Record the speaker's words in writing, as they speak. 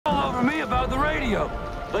for me about the radio.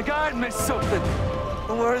 Like I'd missed something.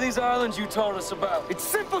 And where are these islands you told us about? It's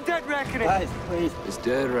simple dead reckoning. Guys, please. It's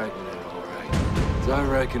dead reckoning, all right. 'Cause I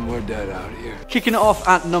reckon we're dead out here. Kicking it off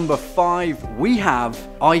at number 5, we have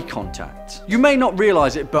eye contact. You may not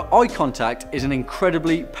realize it, but eye contact is an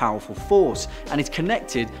incredibly powerful force and is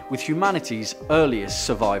connected with humanity's earliest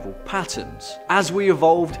survival patterns. As we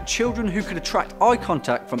evolved, children who could attract eye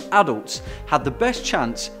contact from adults had the best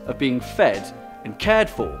chance of being fed and cared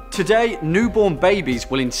for. Today, newborn babies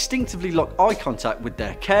will instinctively lock eye contact with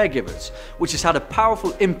their caregivers, which has had a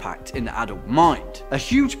powerful impact in the adult mind. A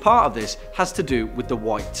huge part of this has to do with the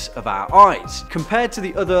whites of our eyes. Compared to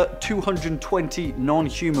the other 220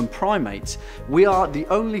 non-human primates, we are the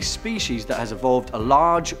only species that has evolved a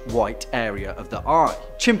large white area of the eye.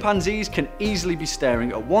 Chimpanzees can easily be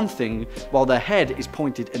staring at one thing while their head is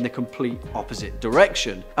pointed in the complete opposite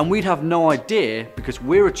direction, and we'd have no idea because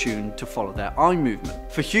we're attuned to follow their eye movement.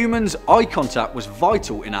 For humans, eye contact was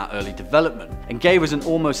vital in our early development and gave us an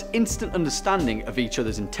almost instant understanding of each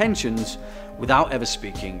other's intentions without ever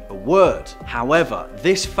speaking a word. However,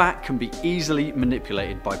 this fact can be easily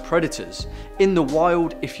manipulated by predators. In the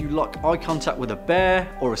wild, if you lock eye contact with a bear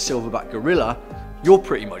or a silverback gorilla, you're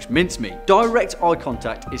pretty much mincemeat. Direct eye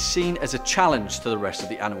contact is seen as a challenge to the rest of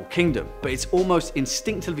the animal kingdom, but it's almost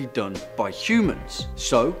instinctively done by humans.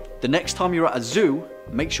 So, the next time you're at a zoo,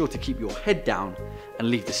 make sure to keep your head down and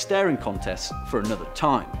leave the staring contest for another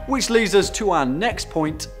time. Which leads us to our next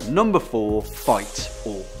point, number 4, fight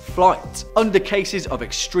or flight. Under cases of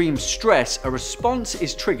extreme stress, a response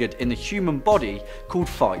is triggered in the human body called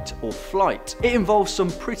fight or flight. It involves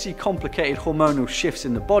some pretty complicated hormonal shifts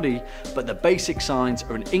in the body, but the basic signs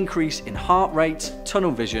are an increase in heart rate,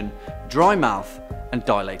 tunnel vision, dry mouth, and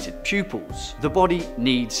dilated pupils. The body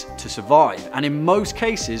needs to survive, and in most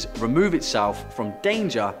cases remove itself from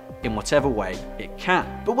danger in whatever way it can.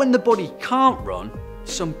 But when the body can't run,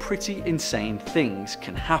 some pretty insane things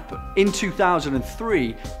can happen. In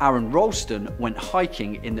 2003, Aaron Ralston went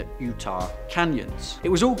hiking in the Utah Canyons. It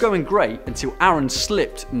was all going great until Aaron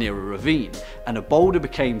slipped near a ravine and a boulder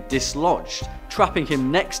became dislodged, trapping him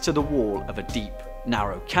next to the wall of a deep,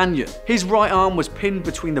 narrow canyon. His right arm was pinned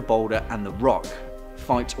between the boulder and the rock.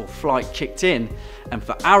 Fight or flight kicked in, and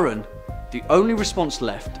for Aaron, the only response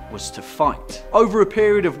left was to fight. Over a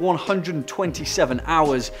period of 127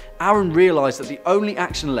 hours, Aaron realized that the only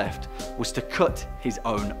action left was to cut his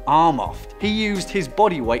own arm off. He used his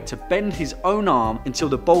body weight to bend his own arm until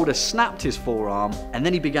the boulder snapped his forearm, and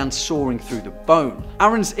then he began sawing through the bone.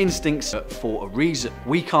 Aaron's instincts are for a reason.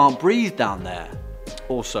 We can't breathe down there.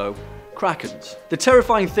 Also, krakens. The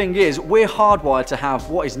terrifying thing is, we're hardwired to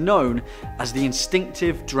have what is known as the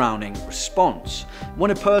instinctive drowning response.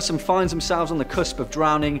 When a person finds themselves on the cusp of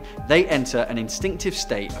drowning, they enter an instinctive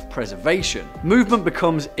state of preservation. Movement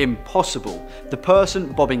becomes impossible, the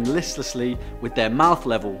person bobbing listlessly with their mouth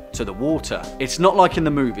level to the water. It's not like in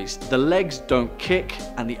the movies. The legs don't kick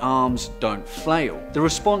and the arms don't flail. The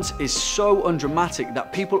response is so undramatic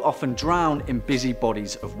that people often drown in busy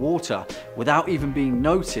bodies of water without even being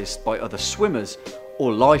noticed by other swimmers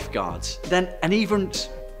or lifeguards. Then an event,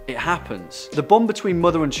 it happens. The bond between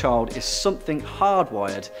mother and child is something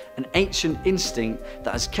hardwired, an ancient instinct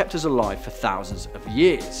that has kept us alive for thousands of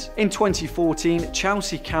years. In 2014,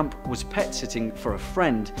 Chelsea Camp was pet sitting for a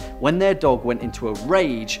friend when their dog went into a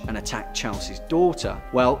rage and attacked Chelsea's daughter.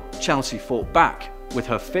 Well, Chelsea fought back with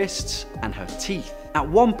her fists and her teeth. At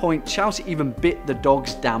one point, Chelsea even bit the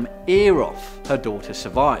dog's damn ear off. Her daughter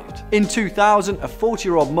survived. In 2000, a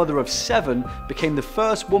 40-year-old mother of 7 became the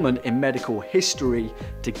first woman in medical history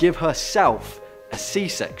to give herself a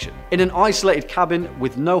C-section. In an isolated cabin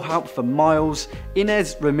with no help for miles,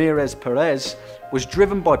 Inez Ramirez Perez was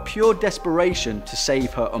driven by pure desperation to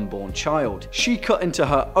save her unborn child. She cut into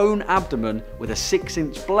her own abdomen with a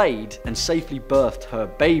 6-inch blade and safely birthed her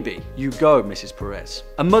baby. You go, Mrs. Perez.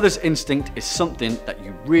 A mother's instinct is something that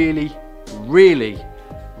you really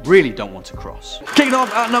don't want to cross. Kicking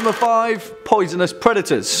off at number 5, poisonous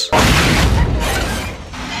predators.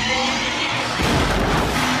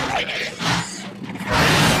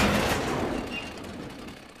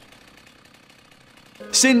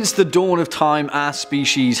 Since the dawn of time, our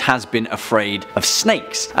species has been afraid of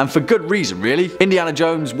snakes, and for good reason really. Indiana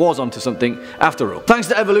Jones was onto something after all. Thanks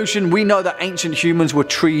to evolution, we know that ancient humans were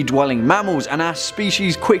tree-dwelling mammals, and our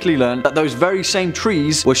species quickly learned that those very same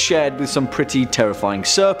trees were shared with some pretty terrifying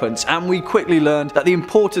serpents, and we quickly learned that the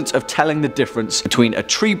importance of telling the difference between a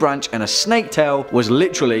tree branch and a snake tail was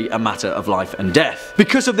literally a matter of life and death.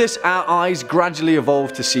 Because of this, our eyes gradually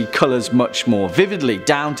evolved to see colours much more vividly,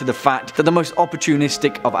 down to the fact that the most opportunistic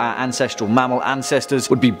characteristic of our ancestral mammal ancestors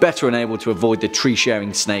would be better enabled to avoid the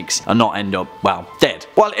tree-sharing snakes and not end up, well, dead.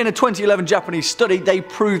 While in a 2011 Japanese study, they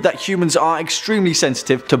proved that humans are extremely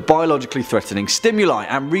sensitive to biologically threatening stimuli,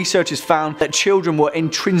 and researchers found that children were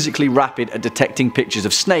intrinsically rapid at detecting pictures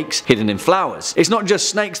of snakes hidden in flowers. It's not just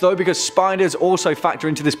snakes though, because spiders also factor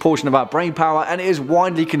into this portion of our brain power, and it is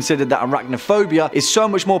widely considered that arachnophobia is so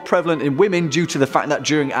much more prevalent in women due to the fact that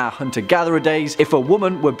during our hunter-gatherer days, if a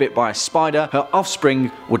woman were bit by a spider, her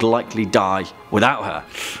offspring would likely die without her.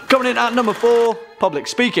 Coming in at number 4, public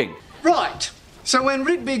speaking. Right. So when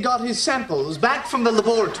Rigby got his samples back from the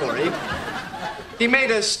laboratory, he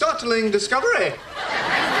made a startling discovery.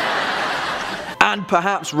 And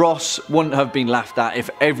perhaps Ross wouldn't have been laughed at if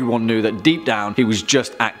everyone knew that deep down he was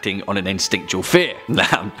just acting on an instinctual fear.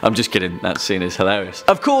 Nah, I'm just kidding, that scene is hilarious.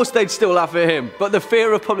 Of course they'd still laugh at him, but the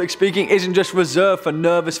fear of public speaking isn't just reserved for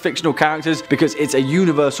nervous fictional characters, because it's a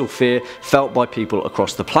universal fear felt by people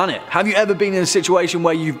across the planet. Have you ever been in a situation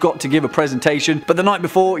where you've got to give a presentation, but the night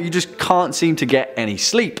before you just can't seem to get any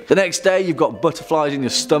sleep? The next day you've got butterflies in your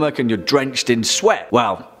stomach and you're drenched in sweat.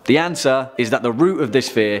 Well, the answer is that the root of this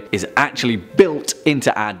fear is actually built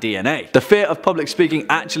into our DNA. The fear of public speaking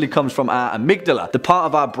actually comes from our amygdala, the part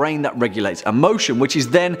of our brain that regulates emotion, which is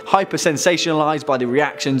then hypersensationalized by the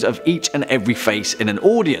reactions of each and every face in an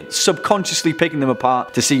audience, subconsciously picking them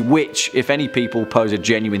apart to see which, if any, people pose a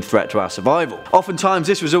genuine threat to our survival. Oftentimes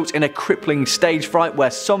this results in a crippling stage fright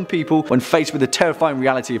where some people, when faced with the terrifying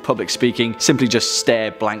reality of public speaking, simply just stare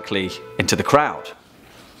blankly into the crowd.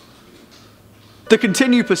 The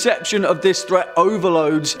continued perception of this threat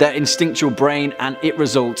overloads their instinctual brain, and it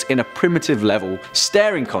results in a primitive level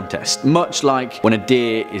staring contest, much like when a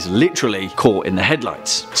deer is literally caught in the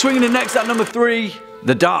headlights. Swinging in next at number 3,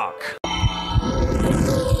 the dark.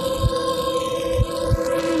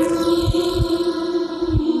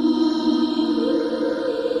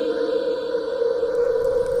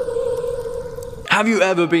 Have you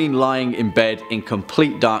ever been lying in bed in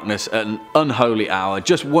complete darkness at an unholy hour,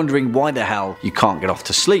 just wondering why the hell you can't get off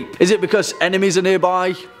to sleep? Is it because enemies are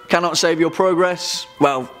nearby? Cannot save your progress?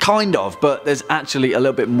 Well, kind of, but there's actually a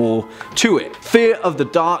little bit more to it. Fear of the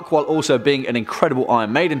dark, while also being an incredible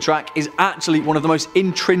Iron Maiden track, is actually one of the most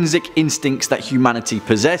intrinsic instincts that humanity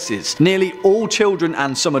possesses. Nearly all children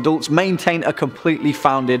and some adults maintain a completely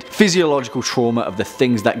founded physiological trauma of the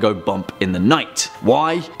things that go bump in the night.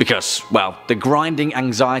 Why? Because, well, the grinding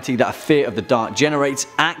anxiety that a fear of the dark generates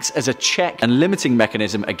acts as a check and limiting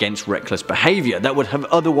mechanism against reckless behaviour that would have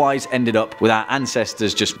otherwise ended up with our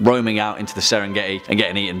ancestors just roaming out into the Serengeti and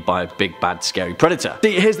getting eaten by a big bad scary predator.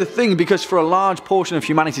 See, here's the thing, because for a large portion of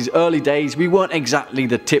humanity's early days we weren't exactly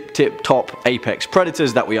the tip top apex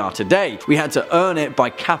predators that we are today. We had to earn it by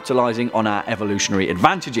capitalizing on our evolutionary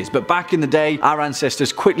advantages, but back in the day our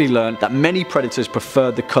ancestors quickly learned that many predators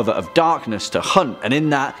preferred the cover of darkness to hunt, and in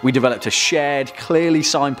that we developed a shared, clearly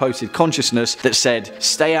signposted consciousness that said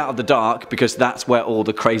stay out of the dark because that's where all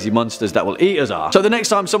the crazy monsters that will eat us are. So the next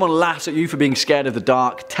time someone laughs at you for being scared of the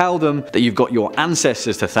dark, tell them that you've got your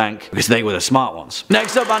ancestors to thank because they were the smart ones.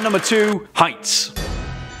 Next up at number 2, heights.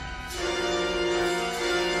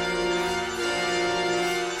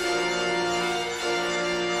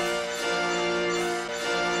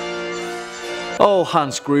 Oh,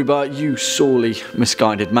 Hans Gruber, you sorely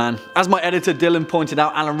misguided man. As my editor Dylan pointed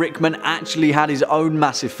out, Alan Rickman actually had his own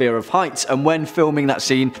massive fear of heights, and when filming that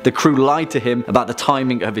scene, the crew lied to him about the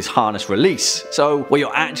timing of his harness release. So what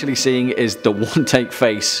you're actually seeing is the one-take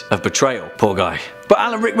face of betrayal. Poor guy. But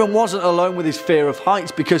Alan Rickman wasn't alone with his fear of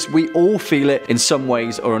heights, because we all feel it in some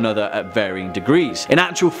ways or another at varying degrees. In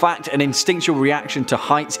actual fact, an instinctual reaction to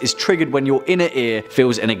heights is triggered when your inner ear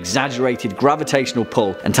feels an exaggerated gravitational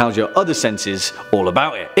pull and tells your other senses all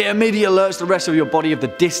about it. It immediately alerts the rest of your body of the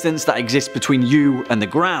distance that exists between you and the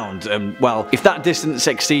ground, and well, if that distance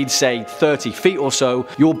exceeds say 30 feet or so,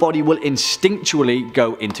 your body will instinctually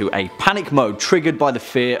go into a panic mode triggered by the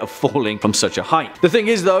fear of falling from such a height. The thing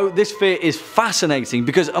is though, this fear is fascinating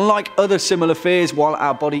because unlike other similar fears, while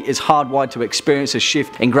our body is hardwired to experience a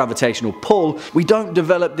shift in gravitational pull, we don't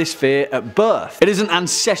develop this fear at birth. It isn't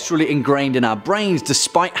ancestrally ingrained in our brains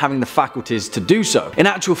despite having the faculties to do so. In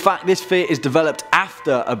actual fact, this fear is developed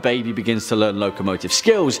after a baby begins to learn locomotive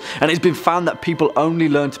skills, and it's been found that people only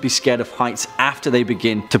learn to be scared of heights after they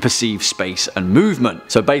begin to perceive space and movement.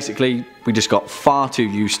 So basically, we just got far too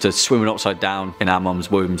used to swimming upside down in our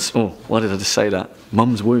mum's wombs. Oh, why did I just say that?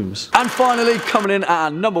 Mum's wombs. And finally, coming in at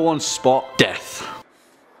our number 1 spot, death.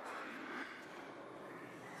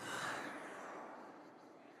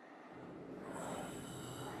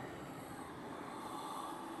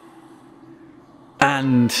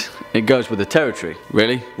 And it goes with the territory,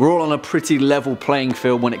 really. We're all on a pretty level playing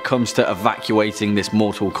field when it comes to evacuating this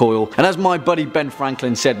mortal coil, and as my buddy Ben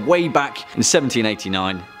Franklin said way back in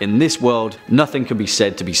 1789, in this world, nothing can be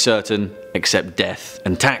said to be certain except death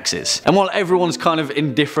and taxes. And while everyone's kind of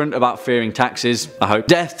indifferent about fearing taxes, I hope,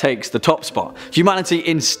 death takes the top spot. Humanity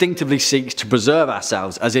instinctively seeks to preserve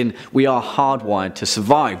ourselves, as in we are hardwired to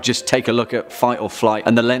survive. Just take a look at fight or flight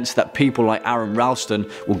and the lengths that people like Aaron Ralston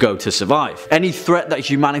will go to survive. Any threat that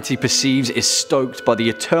humanity perceives is stoked by the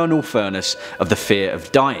eternal furnace of the fear of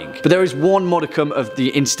dying. But there is one modicum of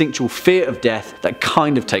the instinctual fear of death that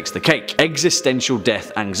kind of takes the cake: existential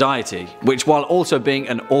death anxiety, which, while also being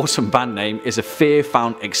an awesome band name, is a fear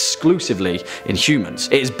found exclusively in humans.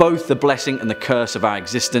 It is both the blessing and the curse of our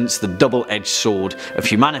existence, the double-edged sword of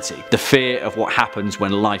humanity. The fear of what happens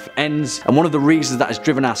when life ends, and one of the reasons that has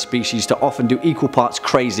driven our species to often do equal parts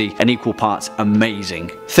crazy and equal parts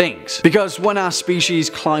amazing things. Because when our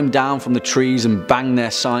species climbed down from the trees and banged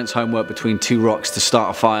their science homework between two rocks to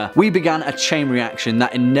start a fire, we began a chain reaction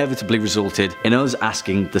that inevitably resulted in us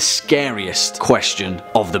asking the scariest question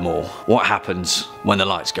of them all: what happens when the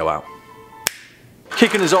lights go out?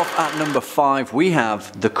 Kicking us off at number 5, we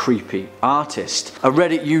have the creepy artist. A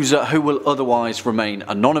Reddit user who will otherwise remain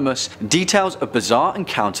anonymous details a bizarre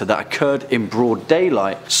encounter that occurred in broad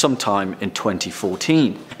daylight sometime in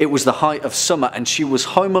 2014. It was the height of summer and she was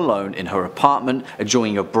home alone in her apartment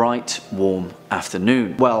enjoying a bright, warm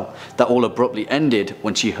afternoon. Well, that all abruptly ended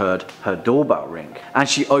when she heard her doorbell ring. As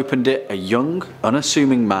she opened it, a young,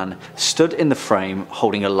 unassuming man stood in the frame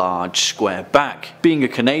holding a large square bag. Being a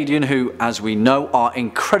Canadian who, as we know, are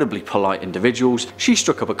incredibly polite individuals, she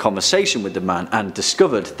struck up a conversation with the man and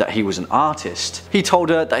discovered that he was an artist. He told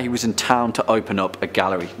her that he was in town to open up a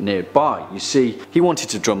gallery nearby. You see, he wanted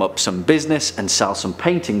to drum up some business and sell some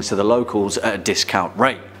paintings to the locals at a discount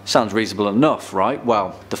rate. Sounds reasonable enough, right?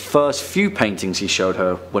 Well, the first few paintings he showed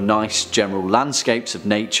her were nice general landscapes of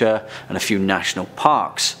nature and a few national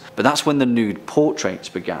parks. But that's when the nude portraits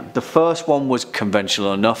began. The first one was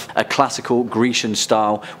conventional enough, a classical Grecian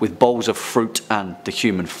style with bowls of fruit and the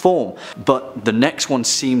human form. But the next one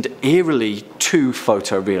seemed eerily too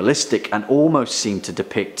photorealistic and almost seemed to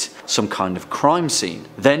depict some kind of crime scene.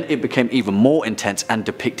 Then it became even more intense and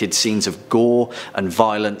depicted scenes of gore and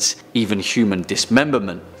violence, even human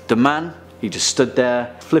dismemberment. The man, he just stood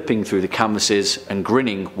there, flipping through the canvases and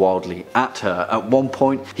grinning wildly at her. At one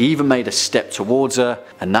point, he even made a step towards her,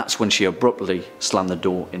 and that's when she abruptly slammed the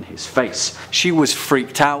door in his face. She was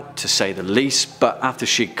freaked out, to say the least, but after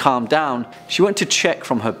she calmed down, she went to check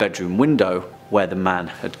from her bedroom window where the man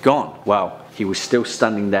had gone. Well, he was still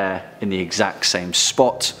standing there in the exact same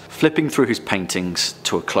spot, flipping through his paintings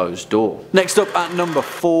to a closed door. Next up at number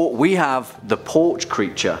 4, we have the porch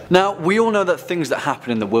creature. Now, we all know that things that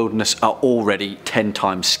happen in the wilderness are already 10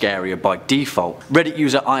 times scarier by default. Reddit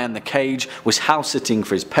user I Am the Cage was house sitting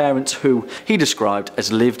for his parents, who he described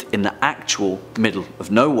as lived in the actual middle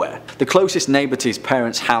of nowhere. The closest neighbour to his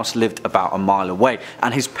parents' house lived about a mile away,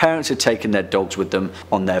 and his parents had taken their dogs with them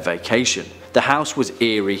on their vacation. The house was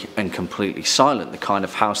eerie and completely silent, the kind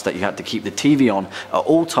of house that you had to keep the TV on at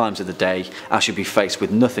all times of the day as you'd be faced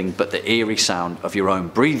with nothing but the eerie sound of your own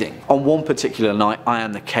breathing. On one particular night, I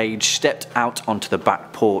Am the Cage stepped out onto the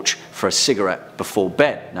back porch for a cigarette before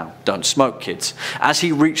bed. Now, don't smoke, kids. As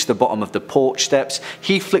he reached the bottom of the porch steps,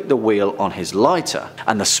 he flicked the wheel on his lighter,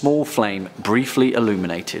 and the small flame briefly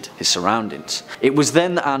illuminated his surroundings. It was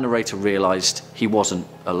then that our narrator realised he wasn't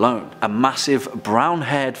alone. A massive,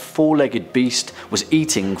 brown-haired, four-legged beast was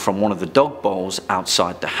eating from one of the dog bowls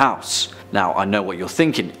outside the house. Now, I know what you're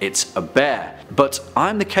thinking, it's a bear. But I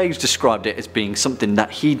Am the Cage described it as being something that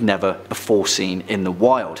he'd never before seen in the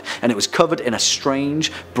wild, and it was covered in a strange,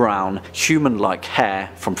 brown, human-like hair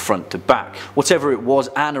from front to back. Whatever it was,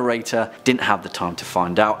 our narrator didn't have the time to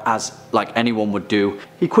find out, as, like anyone would do,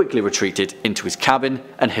 he quickly retreated into his cabin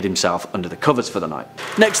and hid himself under the covers for the night.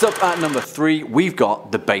 Next up at number 3, we've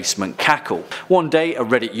got the basement cackle. One day, a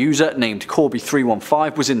Reddit user named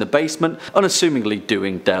Corby315 was in the basement, unassumingly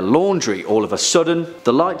doing their laundry. All of a sudden,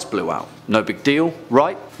 the lights blew out. No big deal,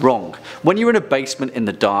 right? Wrong. When you're in a basement in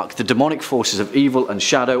the dark, the demonic forces of evil and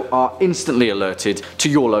shadow are instantly alerted to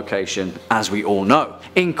your location, as we all know.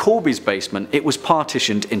 In Corby's basement, it was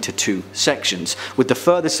partitioned into 2 sections, with the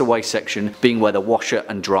furthest away section being where the washer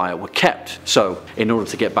and dryer were kept. So, in order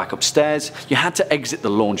to get back upstairs, you had to exit the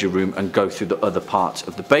laundry room and go through the other parts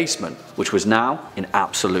of the basement, which was now in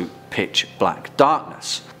absolute pitch black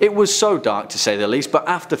darkness. It was so dark, to say the least, but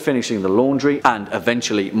after finishing the laundry and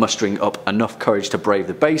eventually mustering up enough courage to brave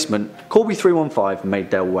the basement, Corby315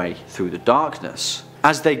 made their way through the darkness.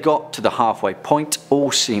 As they got to the halfway point,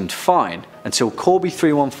 all seemed fine until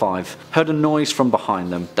Corby315 heard a noise from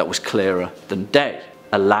behind them that was clearer than day.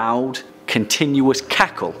 A loud, continuous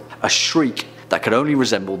cackle, a shriek that could only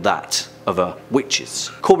resemble that of a witch's.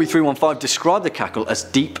 Corby315 described the cackle as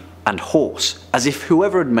deep and hoarse, as if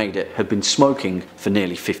whoever had made it had been smoking for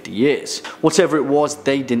nearly 50 years. Whatever it was,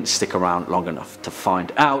 they didn't stick around long enough to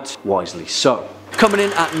find out, wisely so. Coming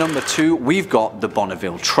in at number 2, we've got the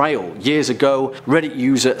Bonneville Trail. Years ago, Reddit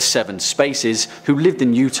user 7spaces, who lived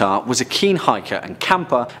in Utah, was a keen hiker and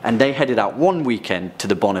camper, and they headed out one weekend to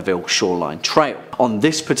the Bonneville Shoreline Trail. On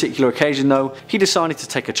this particular occasion though, he decided to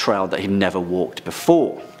take a trail that he'd never walked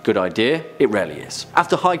before. Good idea? It rarely is.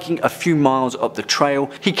 After hiking a few miles up the trail,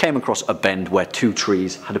 he came across a bend where 2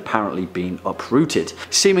 trees had apparently been uprooted.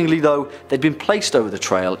 Seemingly though, they'd been placed over the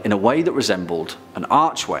trail in a way that resembled an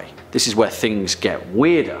archway. This is where things get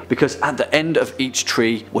weirder, because at the end of each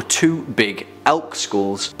tree were 2 big elk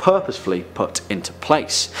skulls purposefully put into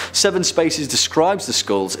place. 7spaces describes the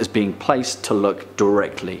skulls as being placed to look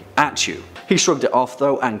directly at you. He shrugged it off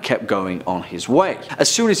though and kept going on his way. As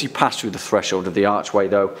soon as he passed through the threshold of the archway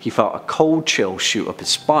though, he felt a cold chill shoot up his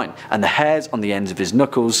spine and the hairs on the ends of his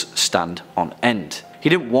knuckles stand on end. He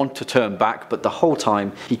didn't want to turn back, but the whole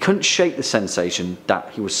time he couldn't shake the sensation that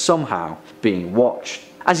he was somehow being watched.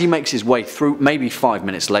 As he makes his way through, maybe 5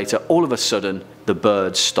 minutes later, all of a sudden the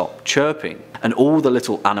birds stop chirping and all the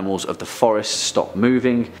little animals of the forest stop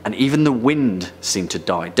moving, and even the wind seemed to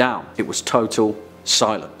die down. It was total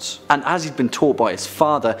silence. And as he'd been taught by his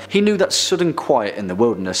father, he knew that sudden quiet in the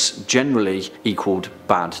wilderness generally equaled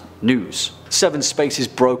bad news.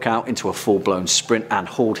 7spaces broke out into a full-blown sprint and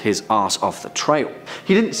hauled his ass off the trail.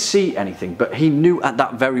 He didn't see anything, but he knew at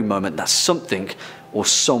that very moment that something or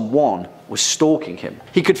someone was stalking him.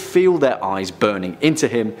 He could feel their eyes burning into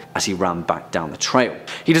him as he ran back down the trail.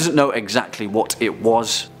 He doesn't know exactly what it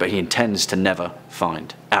was, but he intends to never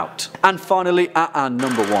find out. And finally, at our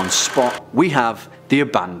number 1 spot, we have the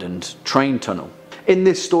abandoned train tunnel. In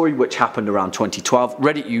this story, which happened around 2012,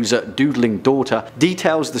 Reddit user Doodling Daughter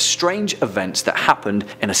details the strange events that happened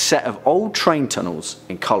in a set of old train tunnels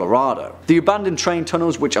in Colorado. The abandoned train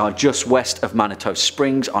tunnels, which are just west of Manitou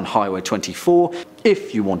Springs on Highway 24,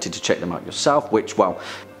 if you wanted to check them out yourself, which, well,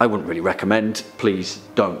 I wouldn't really recommend, please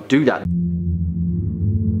don't do that.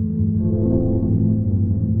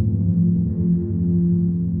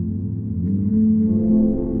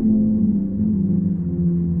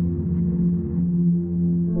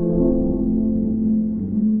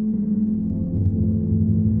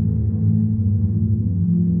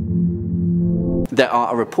 There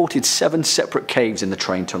are a reported 7 separate caves in the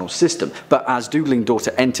train tunnel system, but as Doodling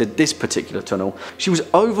Daughter entered this particular tunnel, she was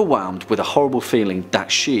overwhelmed with a horrible feeling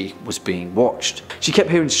that she was being watched. She kept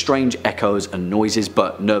hearing strange echoes and noises,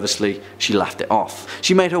 but nervously she laughed it off.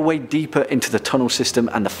 She made her way deeper into the tunnel system,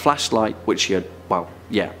 and the flashlight, which she had, well,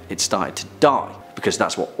 yeah, it started to die, because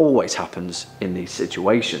that's what always happens in these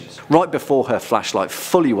situations. Right before her flashlight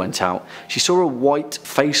fully went out, she saw a white,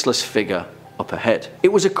 faceless figure up ahead. It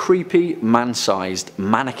was a creepy, man-sized,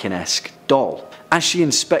 mannequin-esque doll. As she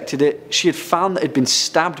inspected it, she had found that it had been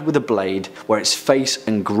stabbed with a blade where its face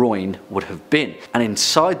and groin would have been, and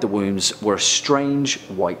inside the wounds were a strange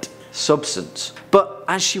white substance. But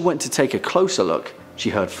as she went to take a closer look,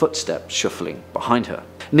 she heard footsteps shuffling behind her.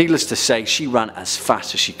 Needless to say, she ran as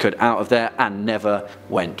fast as she could out of there and never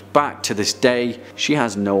went back. To this day, she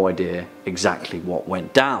has no idea exactly what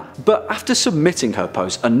went down. But after submitting her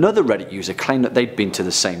post, another Reddit user claimed that they'd been to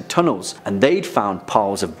the same tunnels and they'd found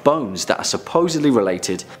piles of bones that are supposedly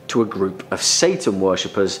related to a group of Satan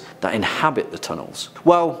worshippers that inhabit the tunnels.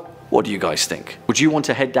 Well, what do you guys think? Would you want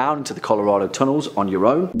to head down into the Colorado tunnels on your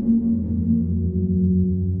own?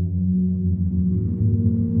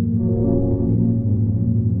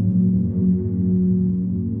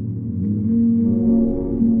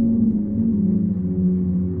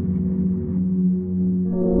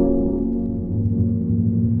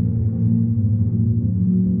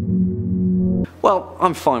 Well,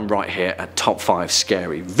 I'm fine right here at top 5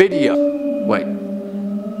 scary video. Wait,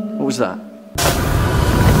 what was that?